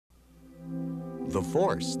The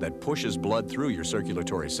force that pushes blood through your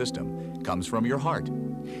circulatory system comes from your heart.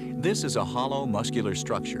 This is a hollow muscular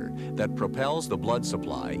structure that propels the blood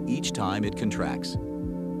supply each time it contracts.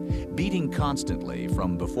 Beating constantly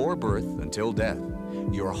from before birth until death,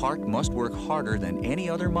 your heart must work harder than any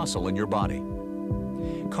other muscle in your body.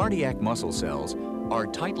 Cardiac muscle cells are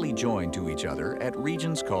tightly joined to each other at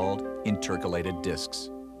regions called intercalated discs.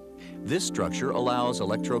 This structure allows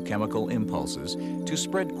electrochemical impulses to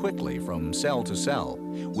spread quickly from cell to cell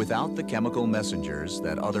without the chemical messengers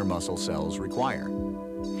that other muscle cells require.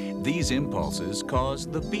 These impulses cause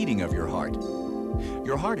the beating of your heart.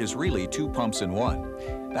 Your heart is really two pumps in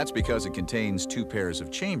one. That's because it contains two pairs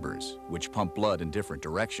of chambers, which pump blood in different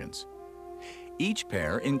directions. Each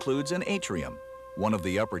pair includes an atrium, one of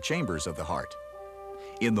the upper chambers of the heart.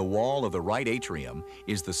 In the wall of the right atrium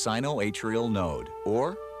is the sinoatrial node,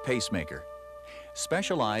 or pacemaker,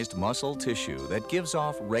 specialized muscle tissue that gives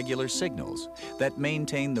off regular signals that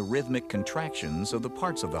maintain the rhythmic contractions of the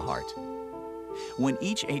parts of the heart. When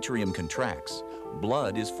each atrium contracts,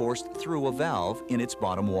 blood is forced through a valve in its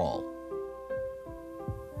bottom wall.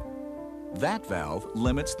 That valve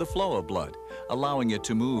limits the flow of blood, allowing it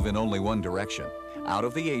to move in only one direction, out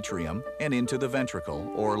of the atrium and into the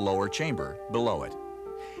ventricle or lower chamber below it.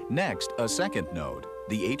 Next, a second node,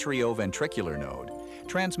 the atrioventricular node,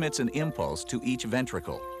 transmits an impulse to each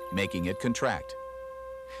ventricle, making it contract.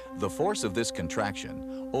 The force of this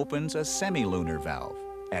contraction opens a semilunar valve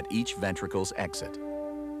at each ventricle's exit.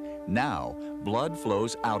 Now, blood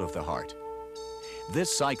flows out of the heart.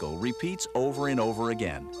 This cycle repeats over and over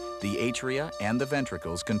again, the atria and the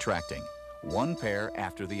ventricles contracting, one pair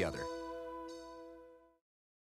after the other.